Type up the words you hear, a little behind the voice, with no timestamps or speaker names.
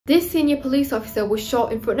This senior police officer was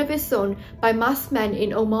shot in front of his son by masked men in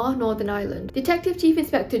Omagh, Northern Ireland. Detective Chief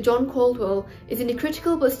Inspector John Caldwell is in a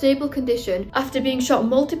critical but stable condition after being shot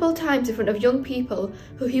multiple times in front of young people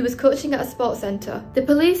who he was coaching at a sports centre. The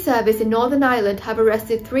police service in Northern Ireland have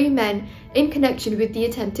arrested 3 men in connection with the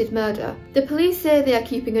attempted murder. The police say they are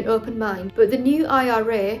keeping an open mind, but the new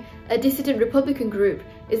IRA, a dissident Republican group,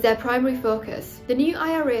 is their primary focus. The new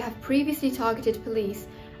IRA have previously targeted police,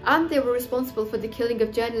 and they were responsible for the killing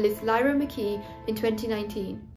of journalist Lyra McKee in 2019.